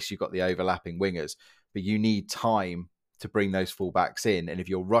back. Yes, you've got the overlapping wingers, but you need time to bring those fullbacks in. And if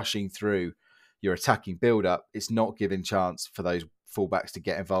you're rushing through your attacking build-up, it's not giving chance for those fullbacks to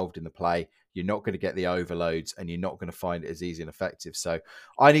get involved in the play. You're not going to get the overloads, and you're not going to find it as easy and effective. So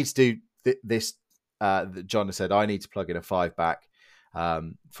I need to do this. John has said I need to plug in a 5-back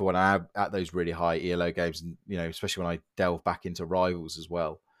for when I am at those really high ELO games, and especially when I delve back into rivals as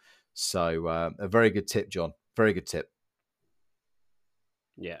well. So a very good tip, John. Very good tip.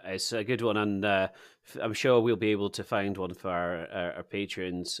 Yeah, it's a good one, and I'm sure we'll be able to find one for our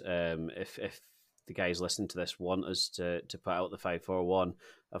patrons. If the guys listening to this want us to put out the 5-4-1,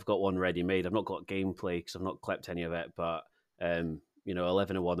 I've got one ready made. I've not got gameplay because I've not clipped any of it, but 11-1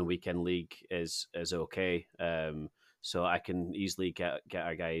 in weekend league is okay. So I can easily get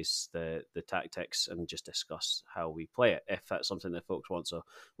our guys the tactics and just discuss how we play it, if that's something that folks want. So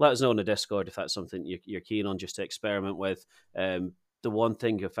let us know in the Discord if that's something you're keen on just to experiment with. The one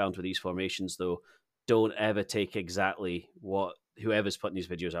thing I've found with these formations, though, don't ever take exactly what whoever's putting these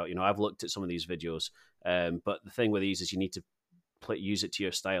videos out. I've looked at some of these videos, but the thing with these is you need to use it to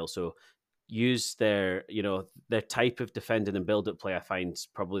your style. So use their type of defending and build-up play. I find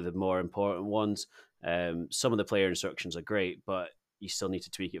probably the more important ones. Some of the player instructions are great, but you still need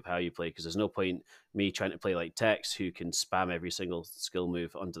to tweak it for how you play, because there's no point me trying to play like Tex, who can spam every single skill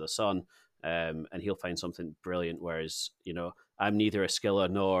move under the sun, and he'll find something brilliant. Whereas, I'm neither a skiller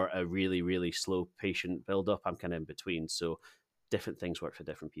nor a really, really slow, patient build-up. I'm kind of in between. So different things work for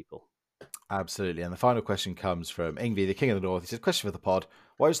different people. Absolutely. And the final question comes from Ingvi, the King of the North. He says, question for the pod.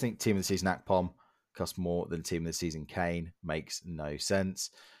 Why do you think Team of the Season Akpom costs more than Team of the Season Kane? Makes no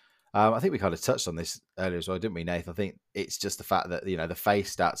sense. I think we kind of touched on this earlier as well, didn't we, Nath? I think it's just the fact that, the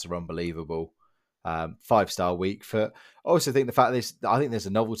face stats are unbelievable. 5-star week for. I also think the fact that I think there's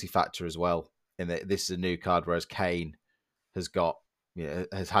a novelty factor as well in that this is a new card, whereas Kane has got,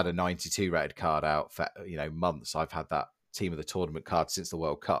 has had a 92 rated card out for, months. I've had that Team of the Tournament card since the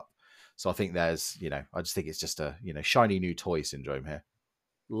World Cup. So I think there's, I just think it's just a, shiny new toy syndrome here.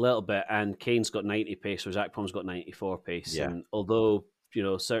 A little bit. And Kane's got 90 pace, whereas Akpom's got 94 pace. Yeah. And although,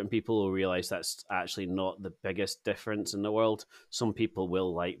 certain people will realize that's actually not the biggest difference in the world, some people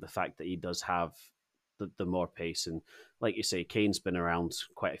will like the fact that he does have the more pace. And like you say, Kane's been around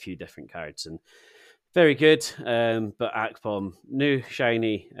quite a few different cards and very good. But Akpom, new,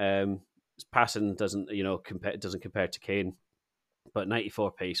 shiny, passing doesn't compare to Kane. But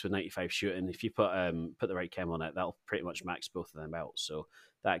 94 pace with 95 shooting, if you put the right chem on it, that'll pretty much max both of them out. So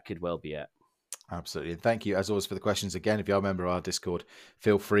that could well be it. Absolutely. And thank you, as always, for the questions. Again, if you're a member of our Discord,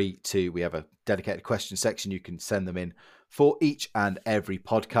 feel free to, we have a dedicated question section. You can send them in for each and every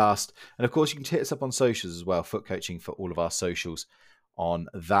podcast. And of course, you can hit us up on socials as well, Foot Coaching for all of our socials on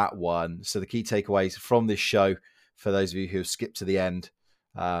that one. So the key takeaways from this show, for those of you who have skipped to the end,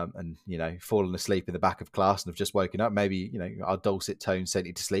 and fallen asleep in the back of class and have just woken up, maybe our dulcet tones sent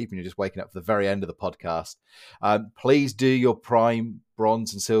you to sleep and you're just waking up for the very end of the podcast, please do your prime,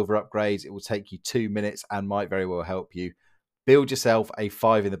 bronze and silver upgrades. It will take you 2 minutes and might very well help you build yourself a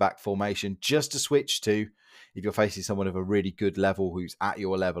 5 in the back formation just to switch to if you're facing someone of a really good level who's at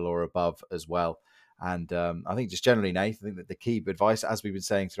your level or above as well. And I think just generally, Nate, I think that the key advice, as we've been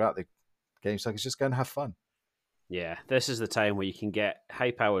saying throughout the game cycle, is just go and have fun. Yeah, this is the time where you can get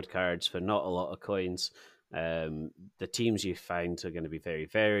high-powered cards for not a lot of coins. The teams you find are going to be very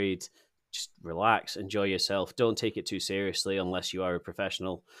varied. Just relax, enjoy yourself. Don't take it too seriously unless you are a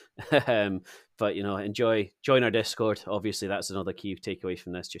professional. But, join our Discord. Obviously, that's another key takeaway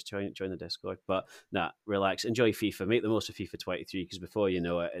from this. Just join the Discord. But, relax. Enjoy FIFA. Make the most of FIFA 23, because before you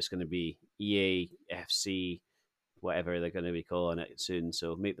know it, it's going to be EA, FC, whatever they're going to be calling it soon.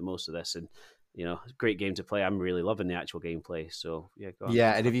 So make the most of this. And great game to play. I'm really loving the actual gameplay. So yeah, go on.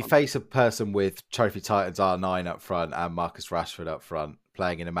 Yeah, and if you face a person with Trophy Titans R9 up front and Marcus Rashford up front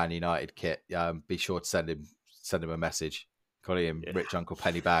playing in a Man United kit, be sure to send him a message, calling him Rich Uncle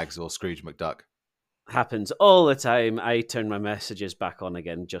Pennybags or Scrooge McDuck. Happens all the time. I turn my messages back on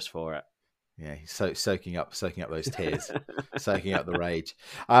again just for it. Yeah, he's soaking up those tears, soaking up the rage.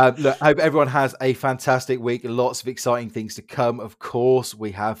 Look, I hope everyone has a fantastic week. Lots of exciting things to come. Of course,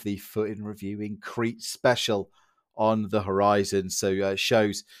 we have the Foot in Reviewing Crete special on the horizon. So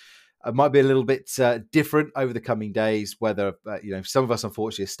shows might be a little bit different over the coming days. Whether some of us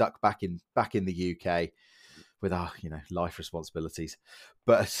unfortunately are stuck back in the UK with our life responsibilities,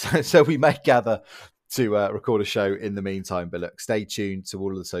 but so we may gather to record a show in the meantime. But look, stay tuned to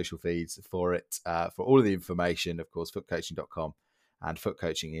all of the social feeds for it, for all of the information. Of course, footcoaching.com, and Foot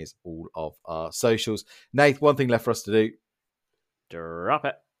Coaching is all of our socials. Nath, one thing left for us to do. Drop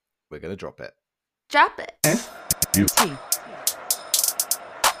it. We're going to drop it. Drop it. F U T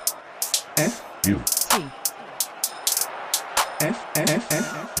F U T F F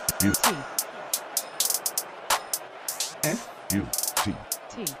F U T F U T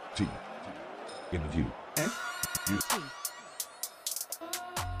T T. In the view. F U T